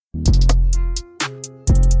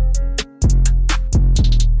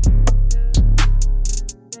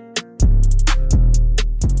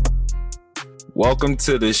Welcome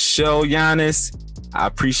to the show, Giannis. I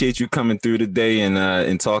appreciate you coming through today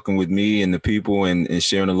and talking with me and the people and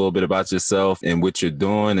sharing a little bit about yourself and what you're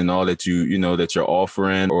doing and all that that you're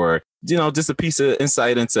offering, or just a piece of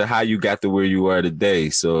insight into how you got to where you are today.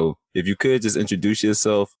 So if you could just introduce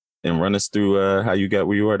yourself and run us through how you got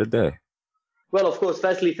where you are today. Well, of course,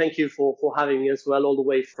 firstly, thank you for having me as well, all the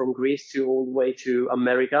way from Greece to all the way to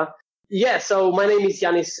America. Yeah, so my name is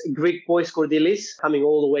Giannis Greekboy Skordilis, coming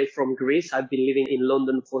all the way from Greece. I've been living in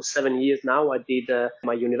London for 7 years now. I did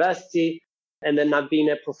my university, and then I've been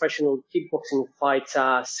a professional kickboxing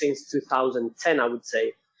fighter since 2010, I would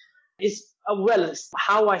say. It's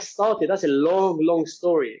how I started. That's a long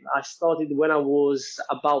story. I started when I was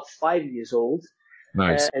about 5 years old.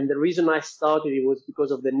 Nice. And the reason I started it was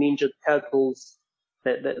because of the Ninja Turtles.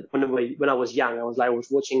 That when I was young, I was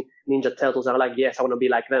watching Ninja Turtles. And I'm like, yes, I want to be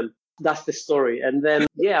like them. That's the story. And then,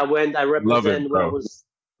 I went, I represent when I was,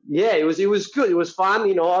 it was good. It was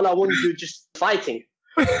fun. All I wanted to do just fighting.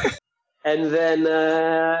 And then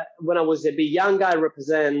when I was a bit younger, I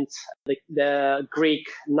represent the Greek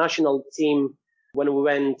national team when we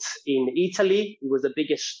went in Italy. It was the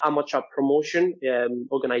biggest amateur promotion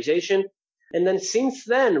organization. And then since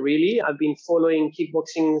then, really, I've been following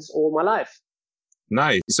kickboxing all my life.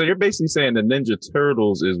 Nice. So you're basically saying the Ninja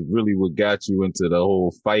Turtles is really what got you into the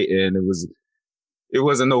whole fighting. It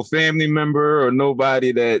wasn't no family member or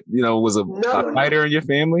nobody that, was a fighter in your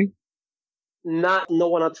family? No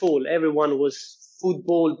one at all. Everyone was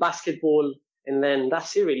football, basketball, and then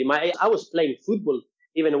that's it really. I was playing football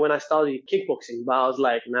even when I started kickboxing, but I was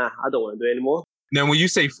like, nah, I don't want to do it anymore. Now, when you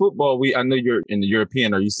say football, I know you're in the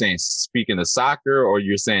European. Are you saying speaking of soccer, or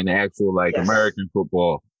you're saying the actual Yes. American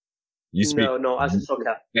football? You speak no, as in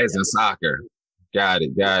soccer. As in soccer. Got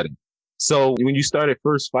it. So when you started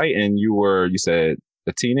first fighting, you said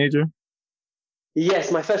a teenager?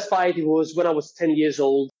 Yes, my first fight was when I was 10 years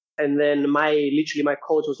old, and then my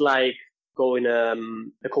coach was like going a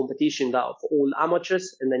competition that for all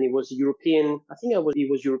amateurs, and then it was European. I think it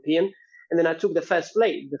was European. And then I took the first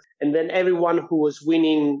place. And then everyone who was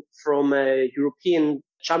winning from a European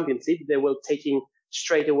championship, they were taking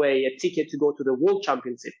straight away a ticket to go to the World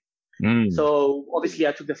Championship. So obviously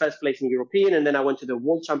I took the first place in European, and then I went to the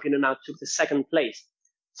World Champion and I took the second place.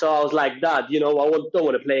 So I was like, Dad, I don't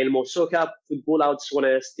want to play any more soccer, football. I just want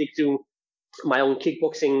to stick to my own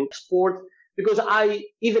kickboxing sport, because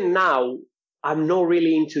even now, I'm not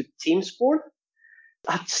really into team sport.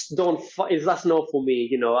 I just that's not for me,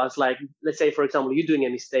 I was like, let's say, for example, you're doing a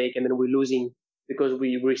mistake and then we're losing because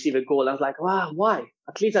we receive a goal. I was like, wow, why?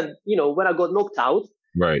 At least, when I got knocked out,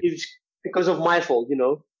 right, it's because of my fault,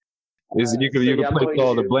 You can place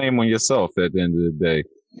all the blame on yourself at the end of the day.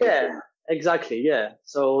 Yeah, exactly. Yeah.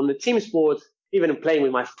 So on the team sport, even playing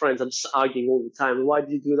with my friends, I'm just arguing all the time. Why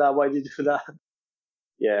did you do that? Why did you do that?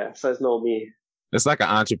 Yeah. So it's not me. It's like an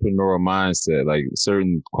entrepreneurial mindset, like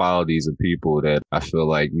certain qualities of people that I feel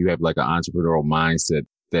like you have like an entrepreneurial mindset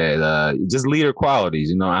that just leader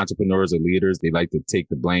qualities. Entrepreneurs are leaders. They like to take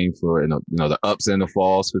the blame for the ups and the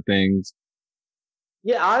falls for things.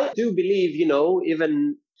 Yeah, I do believe,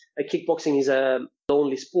 even kickboxing is a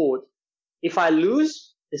lonely sport. If I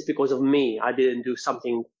lose, it's because of me. I didn't do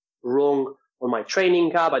something wrong on my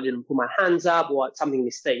training camp. I didn't put my hands up or something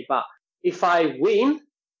mistake. But if I win,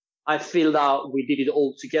 I feel that we did it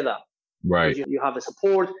all together. Right. You have a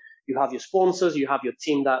support, you have your sponsors, you have your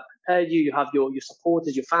team that prepared you have your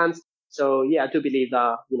supporters, your fans. So yeah, I do believe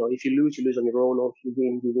that, if you lose on your own, or if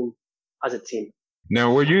you win as a team.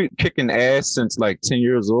 Now, were you kicking ass since 10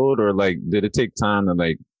 years old, or did it take time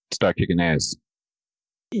to start kicking ass?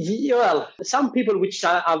 Yeah, well, some people, which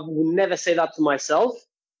I would never say that to myself,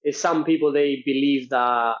 is some people, they believe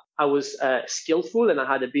that I was skillful and I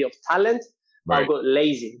had a bit of talent. Right. I got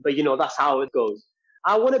lazy, but that's how it goes.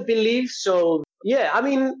 I want to believe so. Yeah, I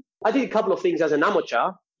did a couple of things as an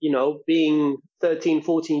amateur, being 13,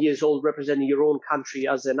 14 years old, representing your own country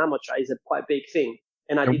as an amateur is a quite big thing.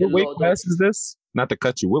 And I did what weight class is this? Not to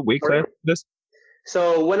cut you. What weight class is this?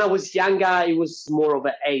 So when I was younger, it was more of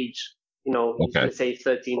an age, okay. Let's say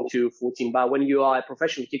 13 to 14. But when you are a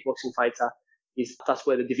professional kickboxing fighter, that's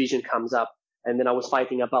where the division comes up. And then I was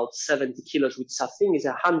fighting about 70 kilos, which I think is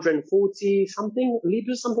 140 something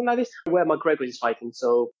libras, something like this, where McGregor is fighting.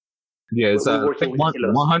 So yeah, it's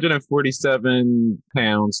 147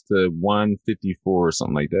 pounds to 154 or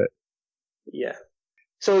something like that. Yeah.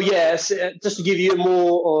 So yes, just to give you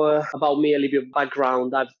more about me, a little bit of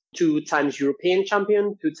background, I'm 2 times European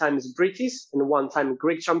champion, 2 times British, and 1 time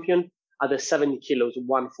Greek champion at the 70 kilos,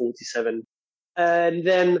 147. And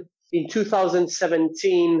then in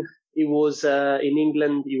 2017, it was in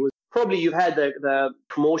England, it was probably you had the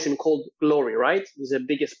promotion called Glory, right? It's the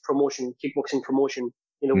biggest promotion, kickboxing promotion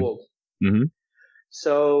in the world. Mm-hmm. I've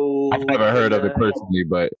So, never heard of it personally,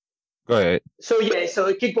 but go ahead. so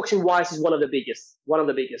kickboxing wise is one of the biggest.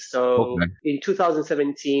 So Okay. in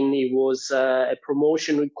 2017, it was a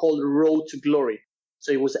promotion called Road to Glory.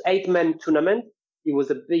 So it was an 8-man tournament. It was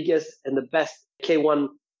the biggest and the best K1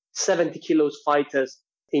 70 kilos fighters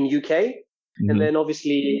in UK. And then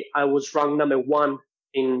obviously I was ranked number 1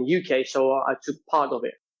 in UK, so I took part of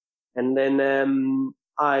it. And then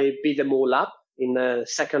I beat them all up in the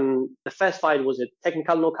second. The first fight was a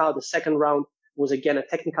technical knockout. The second round was again a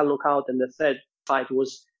technical knockout, and the third fight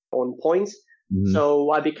was on points.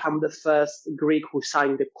 So I became the first Greek who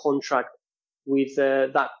signed the contract with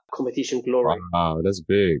that competition, Glory. Wow, that's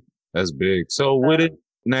big. That's big. So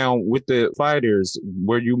now with the fighters,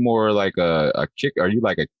 were you more like a kick? Are you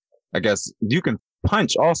like I guess you can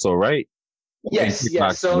punch also, right? Yes.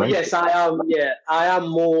 So right? Yes, I am. Yeah, I am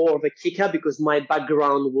more of a kicker because my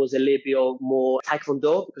background was a little bit of more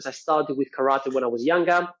taekwondo because I started with karate when I was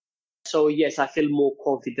younger. So yes, I feel more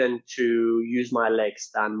confident to use my legs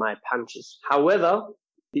than my punches. However,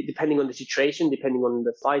 depending on the situation, depending on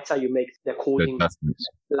the fighter, you make the according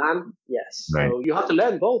plan. Yes. Right. So you have to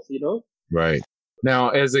learn both, Right. Now,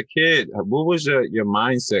 as a kid, what was your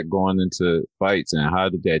mindset going into fights and how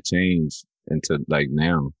did that change into like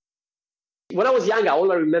now? When I was younger,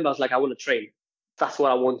 all I remember was like, I want to train. That's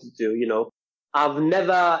what I wanted to do, I've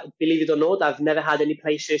never, believe it or not, I've never had any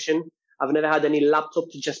PlayStation. I've never had any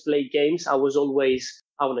laptop to just play games. I was always,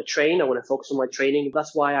 I want to train. I want to focus on my training.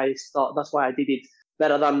 That's why I did it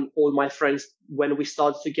better than all my friends when we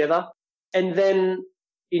started together. And then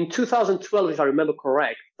in 2012, if I remember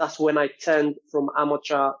correct, that's when I turned from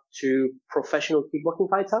amateur to professional kickboxing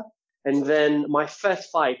fighter. And then my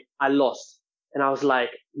first fight, I lost. And I was like,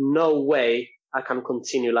 no way I can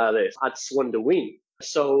continue like this. I just want to win.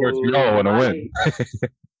 So you all want to win.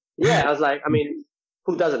 Yeah, I was like,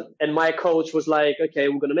 who doesn't? And my coach was like, okay,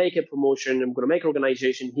 we're going to make a promotion. I'm going to make an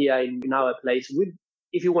organization here in our place.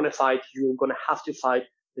 If you want to fight, you're going to have to fight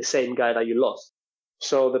the same guy that you lost.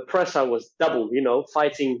 So the pressure was double,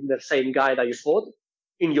 fighting the same guy that you fought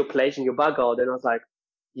in your place, in your backyard. And I was like,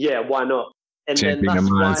 yeah, why not? And then that's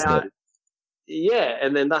why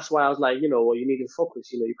and then that's why I was like, you need to focus.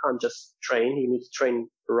 You can't just train. You need to train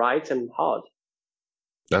right and hard.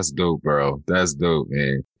 That's dope, bro. That's dope,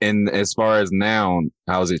 man. And as far as now,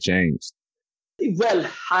 how's it changed? Well,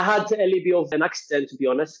 I had a little bit of an accident, to be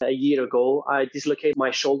honest. A year ago, I dislocated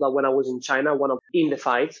my shoulder when I was in China, in the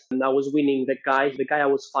fight. And I was winning the guy. The guy I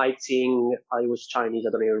was fighting, he was Chinese.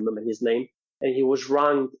 I don't even remember his name. And he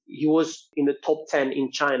was in the top 10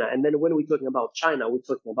 in China. And then when we're talking about China, we're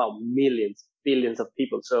talking about millions, billions of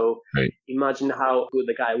people. So Imagine how good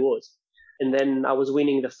the guy was. And then I was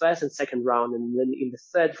winning the first and second round. And then in the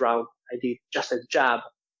third round, I did just a jab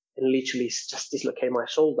and literally just dislocated my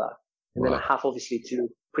shoulder. And then I have obviously to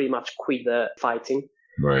pretty much quit the fighting.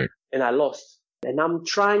 Right. And I lost. And I'm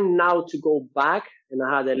trying now to go back. And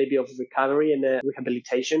I had a little bit of recovery and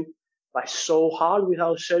rehabilitation. But so hard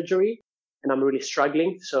without surgery. And I'm really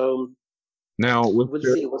struggling. So now we'll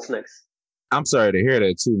see what's next. I'm sorry to hear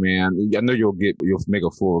that too, man. I know you'll make a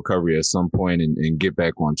full recovery at some point and get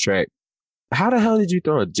back on track. How the hell did you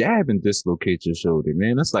throw a jab and dislocate your shoulder,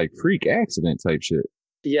 man? That's like freak accident type shit.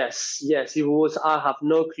 Yes, it was. I have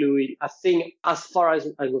no clue. I think, as far as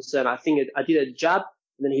I'm concerned, I did a jab,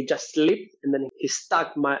 and then he just slipped, and then he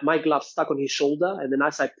stuck my glove stuck on his shoulder, and then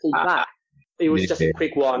as I pulled back, it was just a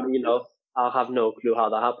quick one. I have no clue how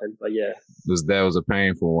that happened, but yeah. That was a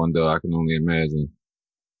painful one, though. I can only imagine.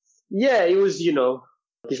 Yeah, it was.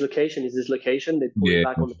 Dislocation is dislocation. They put it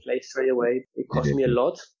back on the place straight away. It cost me a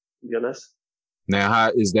lot, to be honest. Now,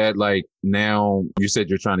 how is that like now? You said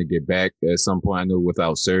you're trying to get back at some point. I know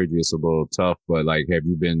without surgery, it's a little tough, but like, have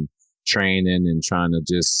you been training and trying to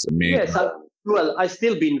just make? Yes. I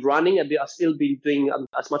still been running a bit. I've still been doing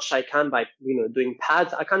as much as I can by, doing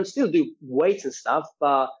pads. I can still do weights and stuff,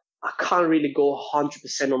 but I can't really go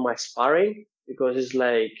 100% on my sparring because it's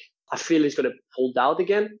like, I feel it's going to pull out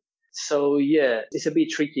again. So yeah, it's a bit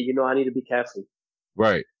tricky. I need to be careful.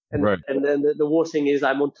 Right. And then the worst thing is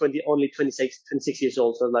I'm only 26 years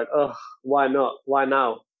old. So I'm like, oh, why not? Why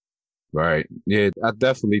now? Right. Yeah, I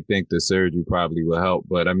definitely think the surgery probably will help.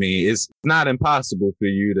 But I mean, it's not impossible for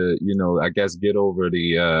you to, I guess, get over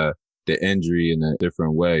the injury in a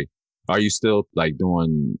different way. Are you still like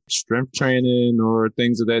doing strength training or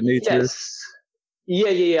things of that nature? Yes.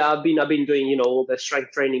 Yeah. I've been doing, all the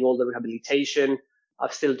strength training, all the rehabilitation.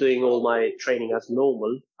 I'm still doing all my training as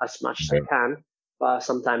normal, as much as I can. But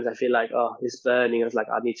sometimes I feel like, it's burning. I was like,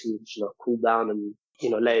 I need to, cool down and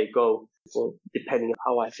let it go, or depending on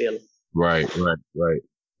how I feel. Right.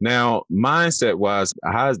 Now, mindset wise,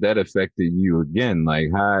 how has that affected you again? Like,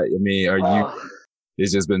 how, I mean, Uh,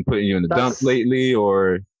 it's just been putting you in the dump that's, lately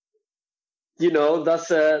or? that's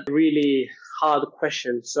a really hard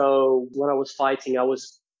question. So when I was fighting, I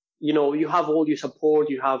was, you have all your support,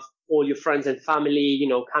 you have all your friends and family,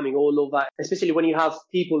 coming all over, especially when you have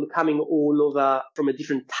people coming all over from a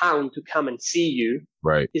different town to come and see you.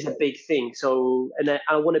 Right. Is a big thing. So, and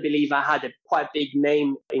I want to believe I had a quite big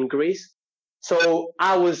name in Greece. So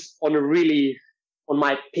I was on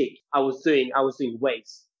my peak. I was doing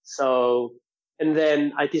weights. So, and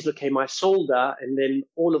then I dislocate my shoulder, and then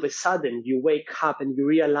all of a sudden you wake up and you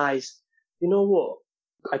realize, you know what?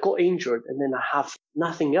 I got injured, and then I have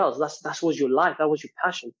nothing else. That was your life. That was your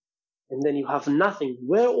passion. And then you have nothing.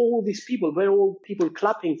 Where are all these people? Where are all people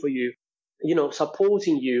clapping for you?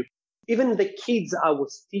 Supporting you? Even the kids I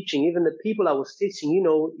was teaching, even the people I was teaching,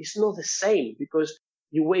 it's not the same, because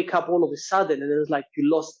you wake up all of a sudden and it's like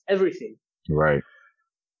you lost everything. Right.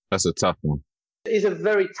 That's a tough one. It's a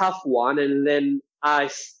very tough one. And then I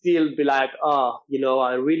still be like,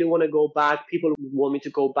 I really want to go back. People want me to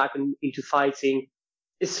go back into fighting.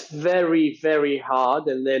 It's very, very hard.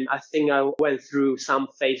 And then I think I went through some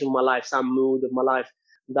phase of my life, some mood of my life,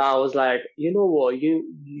 that I was like, you know what, you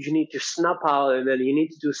need to snap out, and then you need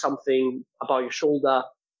to do something about your shoulder.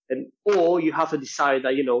 Or you have to decide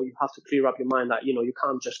that, you have to clear up your mind that, you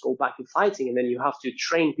can't just go back to fighting, and then you have to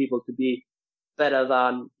train people to be better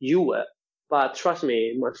than you were. But trust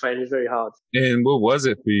me, my friend, it's very hard. And what was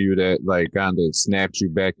it for you that like kind of snapped you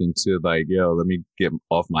back into like, yo, let me get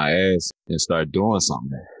off my ass and start doing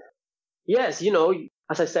something? Yes,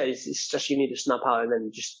 as I said, it's just you need to snap out and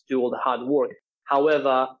then just do all the hard work.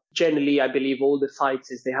 However, generally, I believe all the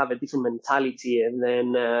fighters, they have a different mentality. And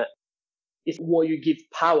then if what you give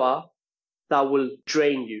power, that will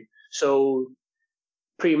drain you. So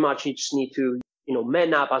pretty much you just need to,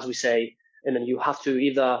 man up, as we say, and then you have to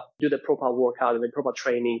either do the proper workout and the proper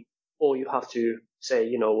training, or you have to say,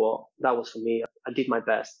 you know what, that was for me. I did my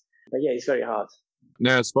best. But yeah, it's very hard.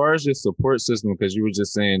 Now, as far as your support system, because you were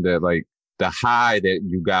just saying that like the high that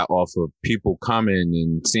you got off of people coming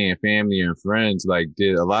and seeing family and friends, like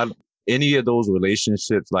did any of those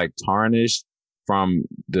relationships like tarnish from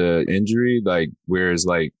the injury? Like, whereas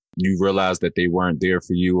like you realized that they weren't there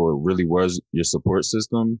for you or really was your support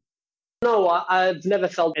system? No, I've never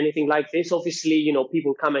felt anything like this. Obviously,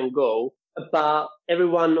 people come and go, but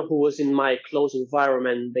everyone who was in my close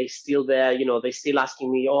environment, they still there, they still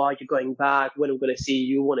asking me, oh, are you going back? When are we going to see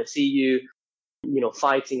you? Want to see you,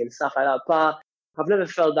 fighting and stuff like that. But I've never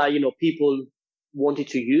felt that, people wanted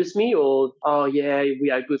to use me or, oh yeah,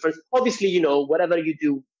 we are good friends. Obviously, whatever you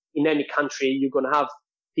do in any country, you're going to have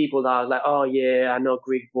people that are like, oh yeah, I know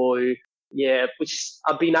Greekboy. Yeah, which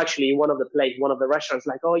I've been actually in one of the restaurants,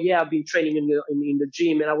 like, oh yeah, I've been training in the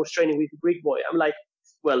gym and I was training with Greekboy. I'm like,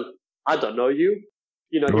 well, I don't know you.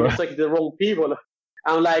 He was talking to the wrong people.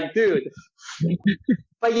 I'm like, dude.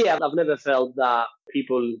 But yeah, I've never felt that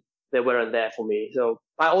people, they weren't there for me. So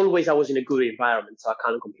I was in a good environment, so I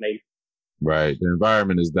can't complain. Right. The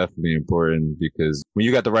environment is definitely important because when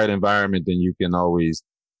you got the right environment, then you can always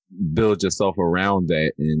build yourself around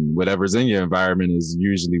that, and whatever's in your environment is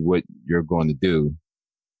usually what you're going to do.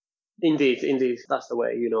 Indeed. That's the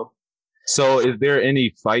way, So is there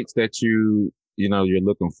any fights that you're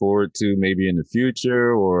looking forward to maybe in the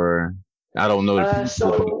future, or I don't know.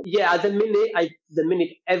 So yeah, at the minute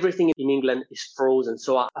everything in England is frozen.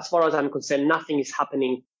 So as far as I'm concerned, nothing is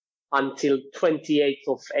happening until 28th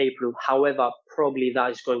of April. However, probably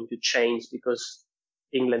that is going to change because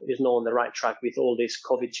England is not on the right track with all this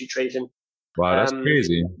COVID situation. Wow, that's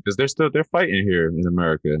crazy because they're fighting here in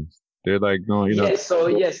America. They're like going, Yes, so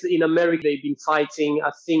yes, in America they've been fighting.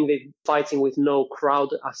 I think they're fighting with no crowd.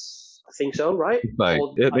 I think so, right? Like,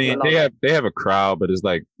 I mean, they have a crowd, but it's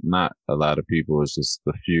like not a lot of people. It's just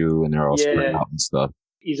a few, and they're all spread out and stuff.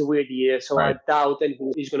 It's a weird year, so right. I doubt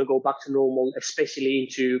anything is going to go back to normal, especially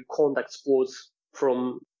into contact sports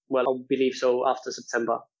from, well, I believe so, after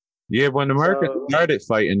September. Yeah, when America started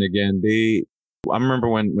fighting again, I remember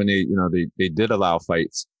when they did allow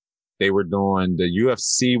fights. They were doing, the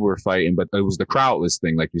UFC were fighting, but it was the crowdless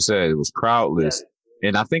thing. Like you said, it was crowdless. Yeah.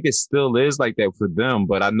 And I think it still is like that for them.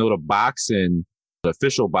 But I know the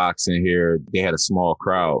official boxing here, they had a small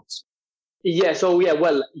crowd. Yeah. So yeah,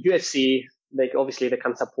 well, UFC, obviously they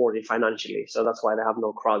can support it financially. So that's why they have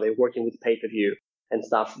no crowd. They're working with pay-per-view and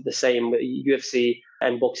stuff. The same UFC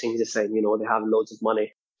and boxing is the same. They have loads of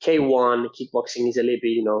money. K1 kickboxing is a little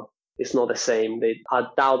bit, it's not the same. I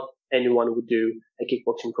doubt anyone would do a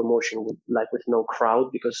kickboxing promotion with no crowd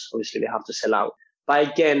because obviously they have to sell out.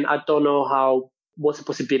 But again, I don't know what's the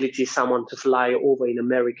possibility someone to fly over in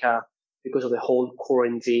America because of the whole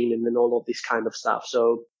quarantine and then all of this kind of stuff.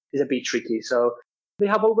 So it's a bit tricky. So they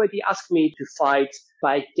have already asked me to fight,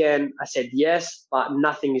 but again, I said yes, but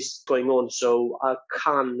nothing is going on. So I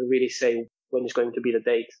can't really say when it's going to be the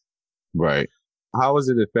date. Right. How has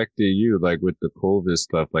it affected you, like with the COVID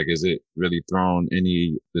stuff? Like, is it really thrown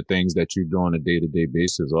the things that you do on a day-to-day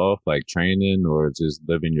basis off, like training or just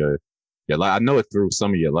living your life? I know it threw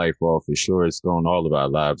some of your life off for sure. It's thrown all of our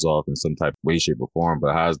lives off in some type of way, shape, or form.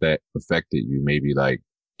 But how's that affected you? Maybe like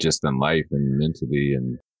just in life and mentally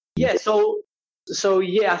and. Yeah. So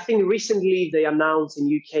yeah, I think recently they announced in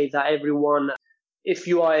UK that everyone, if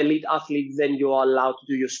you are elite athlete, then you are allowed to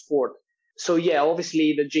do your sport. So yeah,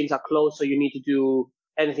 obviously the gyms are closed, so you need to do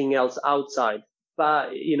anything else outside. But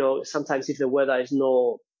sometimes if the weather is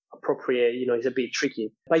not appropriate, it's a bit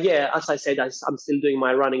tricky. But yeah, as I said, I'm still doing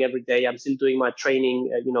my running every day. I'm still doing my training,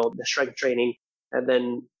 the strength training, and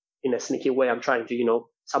then in a sneaky way, I'm trying to,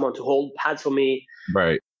 someone to hold pads for me.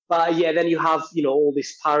 Right. But yeah, then you have, all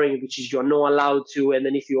this sparring, which is you're not allowed to. And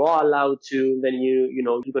then if you are allowed to, then you're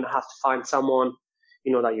going to have to find someone,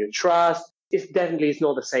 that you trust. It's definitely it's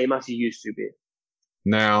not the same as it used to be.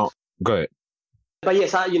 Now, go ahead. But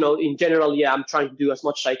yes, in general, yeah, I'm trying to do as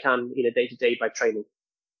much as I can in a day-to-day by training.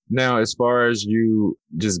 Now, as far as you,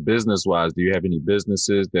 just business-wise, do you have any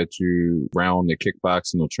businesses that you around the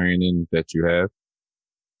kickboxing or training that you have?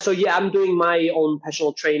 So yeah, I'm doing my own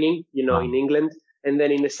personal training, in England. And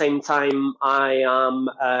then in the same time, I am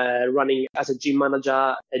running as a gym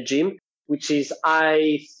manager, a gym, which is,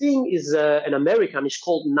 I think is an American. It's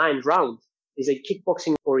called 9 Round. It's a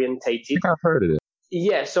kickboxing orientated. I think I've heard of it.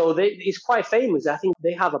 Yeah, so it's quite famous. I think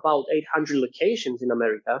they have about 800 locations in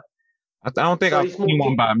America. I don't think I've seen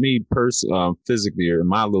one by me physically or in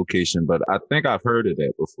my location, but I think I've heard of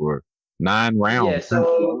that before. 9 Round. Yeah,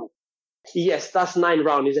 so yes, that's 9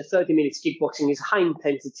 Round. It's a 30 minutes kickboxing. It's high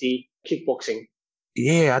intensity kickboxing.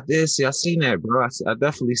 Yeah, I did see. I seen that, bro. I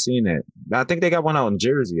definitely seen that. I think they got one out in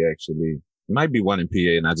Jersey, actually. It might be one in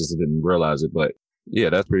PA, and I just didn't realize it. But yeah,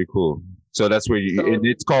 that's pretty cool. So that's where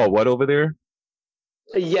it's called what over there?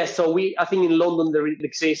 Yes, so I think in London there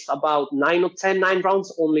exists about 9 or 10 9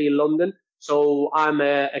 rounds only in London. So I'm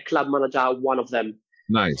a club manager at one of them.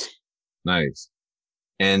 Nice.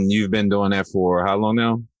 And you've been doing that for how long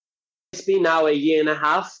now? It's been now a year and a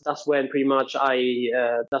half. That's when pretty much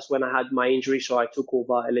that's when I had my injury. So I took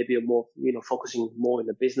over a little bit more, focusing more in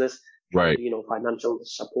the business, right? Financial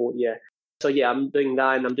support. Yeah. So yeah, I'm doing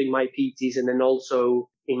that and I'm doing my PTs. And then also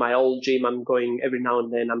in my old gym, I'm going every now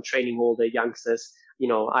and then. I'm training all the youngsters.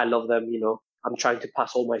 I love them. I'm trying to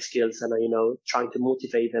pass all my skills and, trying to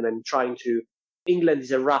motivate them and England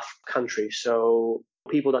is a rough country. So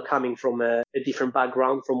people that are coming from a different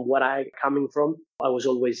background from what I'm coming from, I was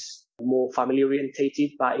always more family orientated,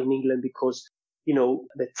 but in England, because,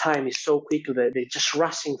 the time is so quick, they're just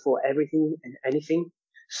rushing for everything and anything.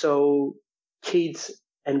 So kids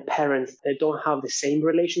and parents, they don't have the same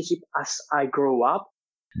relationship as I grow up.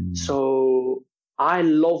 So I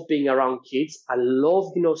love being around kids. I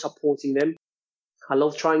love, supporting them. I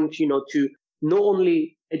love trying to not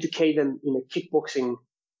only educate them in a kickboxing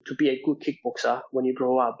to be a good kickboxer when you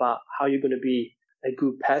grow up, but how you're going to be a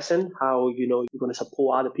good person, how, you're going to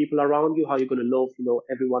support other people around you, how you're going to love,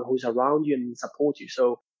 everyone who's around you and support you.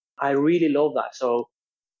 So I really love that. So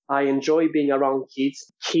I enjoy being around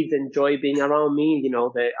kids. Kids enjoy being around me.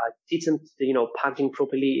 I teach them, punching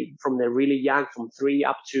properly from they're really young, from 3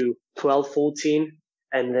 up to 12, 14.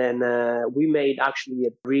 And then we made actually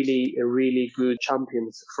a really good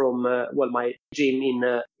champions from my gym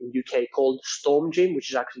in UK called Storm Gym,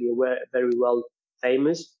 which is actually very well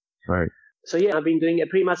famous. Right. So yeah, I've been doing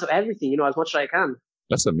pretty much of everything, as much as I can.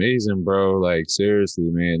 That's amazing, bro. Like seriously,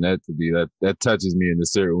 man, that touches me in a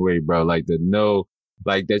certain way, bro. Like to know,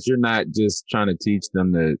 like that you're not just trying to teach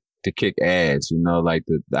them to kick ass, like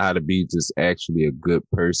how to be just actually a good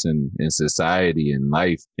person in society and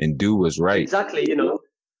life and do what's right. Exactly,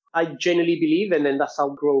 I genuinely believe, and then that's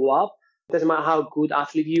how I grow up. It doesn't matter how good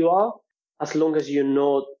athlete you are, as long as you're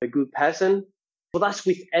not a good person. But that's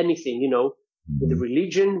with anything, with the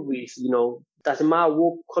religion, with, doesn't matter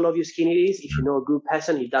what color of your skin it is. If you're not a good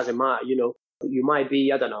person, it doesn't matter, you might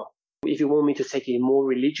be, I don't know, if you want me to take it in a more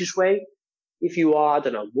religious way, if you are, I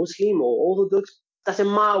don't know, Muslim or Orthodox,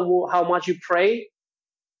 doesn't matter how much you pray.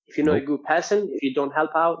 If you're not a good person, if you don't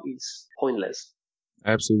help out, it's pointless.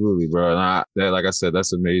 Absolutely, bro. And like I said,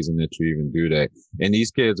 that's amazing that you even do that. And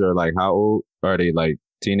these kids are like, how old are they? Like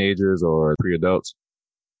teenagers or pre-adults?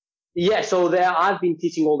 Yeah, so I've been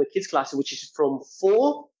teaching all the kids classes, which is from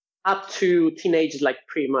 4 up to teenagers, like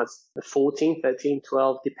pretty much 14, 13,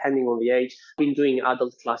 12, depending on the age. Been doing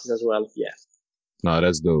adult classes as well. Yeah. No,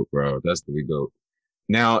 that's dope, bro. That's really dope.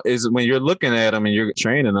 Now, is it when you're looking at them and you're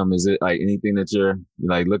training them, is it like anything that you're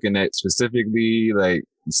like looking at specifically, like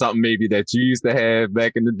something maybe that you used to have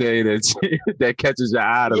back in the day that that catches your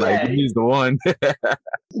eye to like, Yeah. he's the one?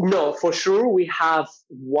 No, for sure. We have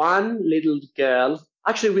one little girl.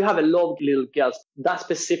 Actually, we have a lot of little girls. That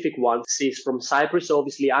specific one, she's from Cyprus. So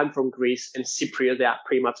obviously, I'm from Greece, and Cypriot, they are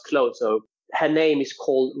pretty much close. So her name is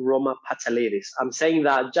called Roma Patsalidis. I'm saying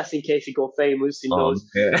that just in case she got famous in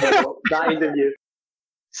that interview.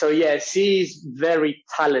 So yeah, she's very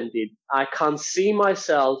talented. I can't see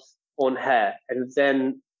myself on her. And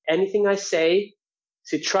then anything I say,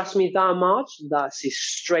 she trusts me that much that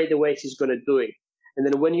straight away she's going to do it. And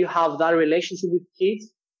then when you have that relationship with kids,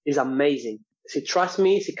 it's amazing. She trusts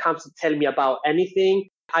me. She comes to tell me about anything.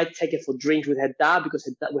 I take her for drinks with her dad because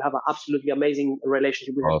we have an absolutely amazing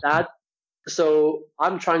relationship with her dad. So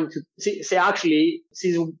I'm trying to see actually,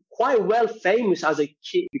 she's quite well famous as a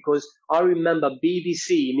kid because I remember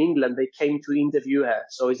BBC in England, they came to interview her.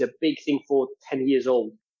 So it's a big thing for 10 years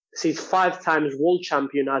old. She's 5 times world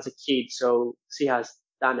champion as a kid. So she has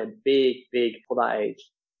done a big for that age.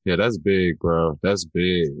 Yeah, that's big, bro. That's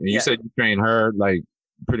big. And you said you train her like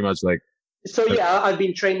pretty much like. So yeah, I've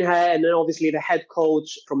been training her, and then obviously the head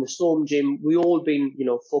coach from the Storm Gym, we all been,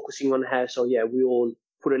 focusing on her. So yeah, we all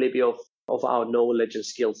put a little bit of our knowledge and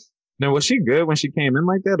skills. Now, was she good when she came in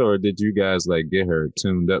like that, or did you guys like get her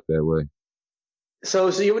tuned up that way? So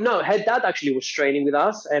her dad actually was training with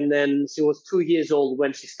us, and then she was 2 years old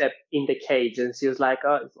when she stepped in the cage, and she was like,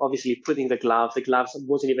 obviously putting the gloves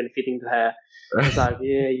wasn't even fitting to her. It's like,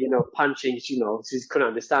 punching, she couldn't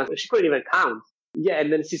understand. She couldn't even count. Yeah,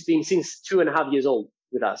 and then she's been since 2.5 years old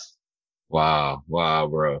with us. Wow,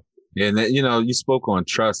 bro. And you spoke on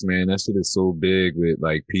trust, man. That shit is so big with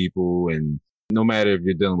like people, and no matter if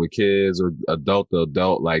you're dealing with kids or adult to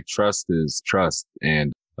adult, like trust is trust,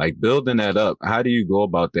 and like building that up. How do you go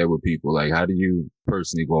about that with people? Like, how do you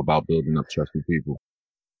personally go about building up trust with people?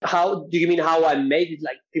 How do you mean how I made it?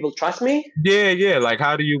 Like people trust me? Yeah. Like,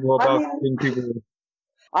 how do you go about getting people?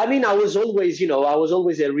 I mean, I was always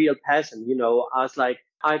a real person. I was like,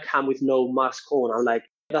 I come with no mask on. I'm like,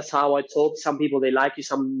 that's how I talk. Some people, they like you.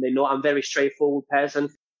 Some, they know I'm very straightforward person.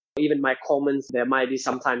 Even my comments, they might be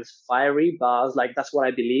sometimes fiery, but I was like, that's what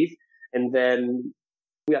I believe. And then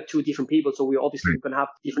we are 2 different people. So we're obviously going to have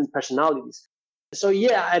different personalities. So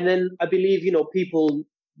yeah. And then I believe, people,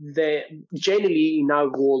 they generally in our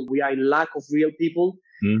world, we are in lack of real people.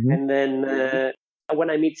 Mm-hmm. And then, when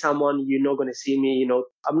I meet someone, you're not going to see me,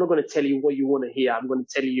 I'm not going to tell you what you want to hear. I'm going to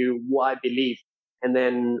tell you what I believe. And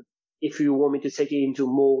then if you want me to take it into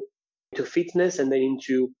fitness and then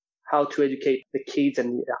into how to educate the kids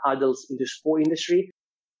and the adults in the sport industry,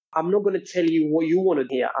 I'm not going to tell you what you want to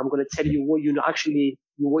hear. I'm going to tell you what you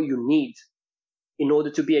need in order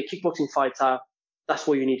to be a kickboxing fighter. That's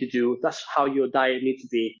what you need to do. That's how your diet needs to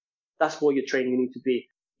be. That's what your training needs to be.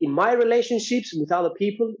 In my relationships with other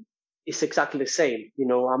people, it's exactly the same.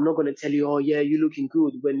 I'm not going to tell you, oh yeah, you're looking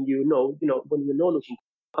good when when you're not looking.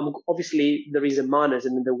 Obviously there is a manners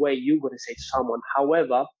and the way you're going to say to someone.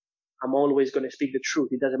 However, I'm always going to speak the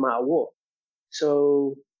truth. It doesn't matter what.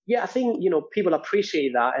 So yeah, I think, people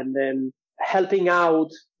appreciate that, and then helping out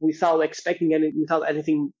without expecting anything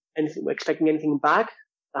back.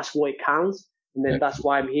 That's what it counts. And then that's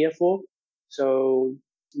what I'm here for. So,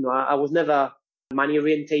 I was never money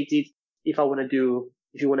orientated.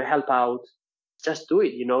 If you want to help out, just do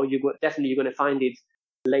it. You're going to find it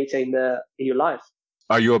later in your life.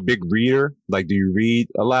 Are you a big reader? Like, do you read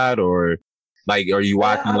a lot, or like, are you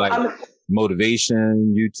watching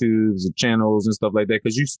motivation YouTubes and channels and stuff like that?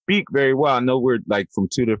 Because you speak very well. I know we're like from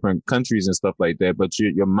 2 different countries and stuff like that, but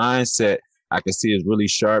your mindset, I can see, is really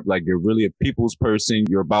sharp. Like, you're really a people's person.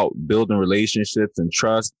 You're about building relationships and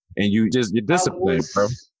trust, and you're disciplined, bro.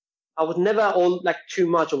 I was never on like too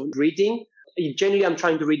much of reading. Generally, I'm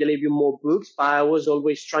trying to read a little bit more books, but I was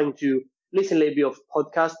always trying to listen a little bit of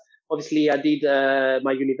podcasts. Obviously, I did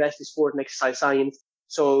my university sport and exercise science.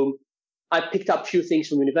 So I picked up a few things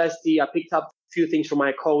from university. I picked up a few things from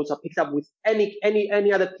my coach. I picked up with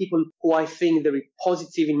any other people who I think they're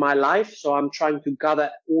positive in my life. So I'm trying to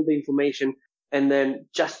gather all the information and then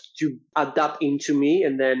just to adapt into me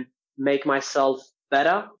and then make myself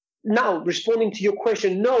better. Now, responding to your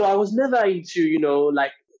question, no, I was never into,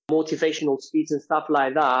 like motivational speech and stuff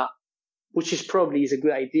like that, which is probably a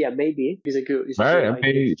good idea. Maybe it's a good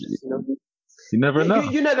idea. You never know.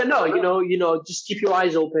 You never know. Just keep your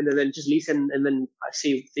eyes open and then just listen and then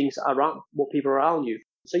see things around, what people around you.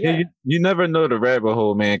 So Yeah, yeah, you never know the rabbit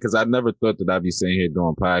hole, man, because I never thought that I'd be sitting here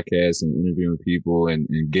doing podcasts and interviewing people and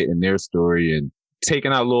getting their story and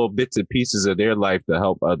taking out little bits and pieces of their life to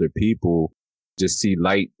help other people just see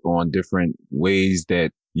light on different ways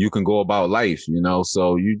that you can go about life, you know?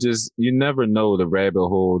 So you never know the rabbit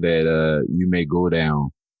hole that, you may go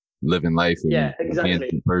down living life yeah, and being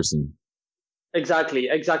exactly. a person.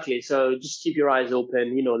 Exactly. So just keep your eyes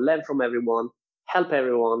open, learn from everyone, help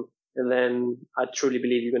everyone, and then I truly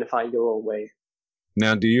believe you're going to find your own way.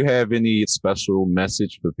 Now, do you have any special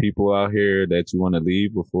message for people out here that you want to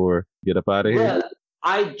leave before you get up out of here? Well,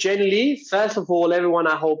 I generally, first of all, everyone,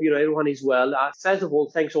 I hope, everyone is well. First of all,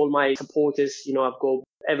 thanks all my supporters. I've got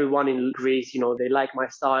everyone in Greece, they like my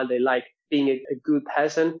style. They like being a good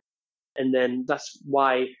person. And then that's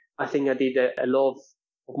why I think I did a lot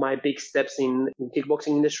of my big steps in kickboxing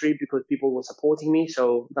industry because people were supporting me.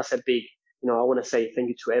 So that's a big, I want to say thank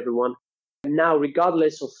you to everyone. Now,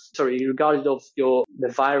 regardless of the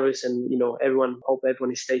virus and, everyone, hope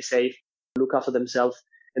everyone stays safe, look after themselves.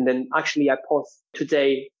 And then actually I post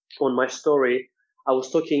today on my story, I was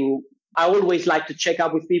talking, I always like to check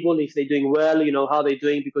up with people if they're doing well, how they're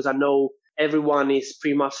doing, because I know everyone is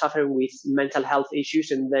pretty much suffering with mental health issues.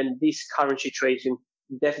 And then this current situation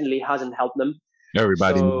definitely hasn't helped them.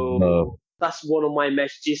 Everybody needs love. So that's one of my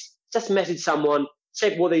messages. Just message someone,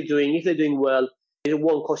 check what they're doing. If they're doing well, it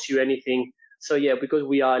won't cost you anything. So yeah, because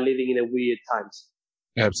we are living in a weird times.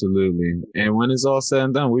 Absolutely. And when it's all said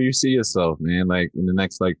and done, where you see yourself, man? Like in the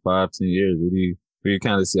next like 5, 10 years, where you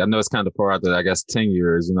kind of see? I know it's kind of far out there. I guess 10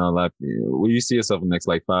 years. Like where you see yourself in the next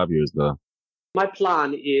like 5 years, though? My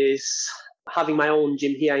plan is having my own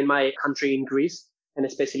gym here in my country in Greece, and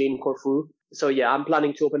especially in Corfu. So yeah, I'm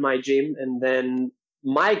planning to open my gym, and then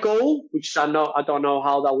my goal, which I don't know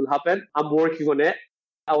how that will happen. I'm working on it.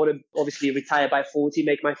 I want to obviously retire by 40,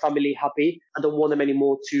 make my family happy. I don't want them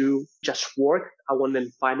anymore to just work. I want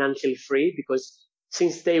them financially free because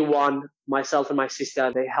since day one, myself and my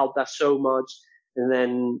sister, they helped us so much. And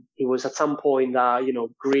then it was at some point that,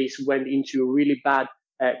 Greece went into really bad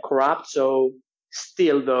corrupt. So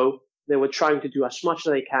still though, they were trying to do as much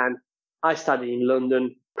as they can. I studied in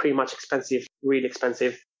London, pretty much expensive, really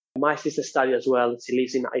expensive. My sister studied as well. She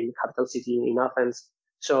lives in the capital city in Athens.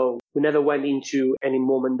 So we never went into any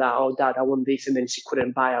moment that, oh, dad, I want this. And then she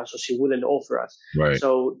couldn't buy us or she wouldn't offer us. Right.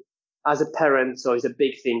 So as a parent, so it's a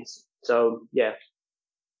big thing. So yeah.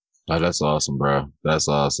 Oh, that's awesome, bro. That's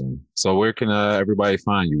awesome. So where can everybody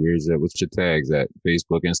find you? What's your tags at?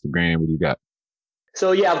 Facebook, Instagram, what do you got?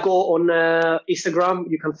 So yeah, I've got on Instagram.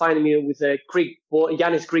 You can find me with Greekboy,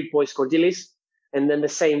 Giannis Greekboy Skordilis. And then the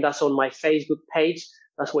same, that's on my Facebook page.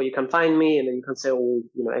 That's where you can find me, and then you can say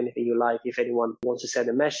anything you like. If anyone wants to send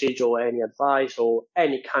a message or any advice or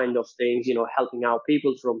any kind of things, helping out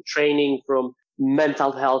people from training, from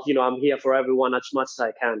mental health, I'm here for everyone as much as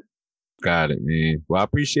I can. Got it, man. Well, I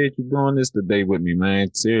appreciate you doing this today with me,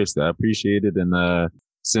 man. Seriously, I appreciate it, and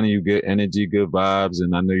sending you good energy, good vibes,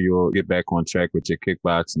 and I know you'll get back on track with your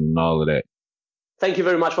kickboxing and all of that. Thank you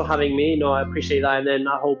very much for having me. I appreciate that, and then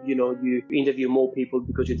I hope you interview more people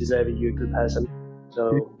because you deserve it. You're a good person.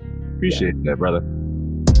 So appreciate that, brother.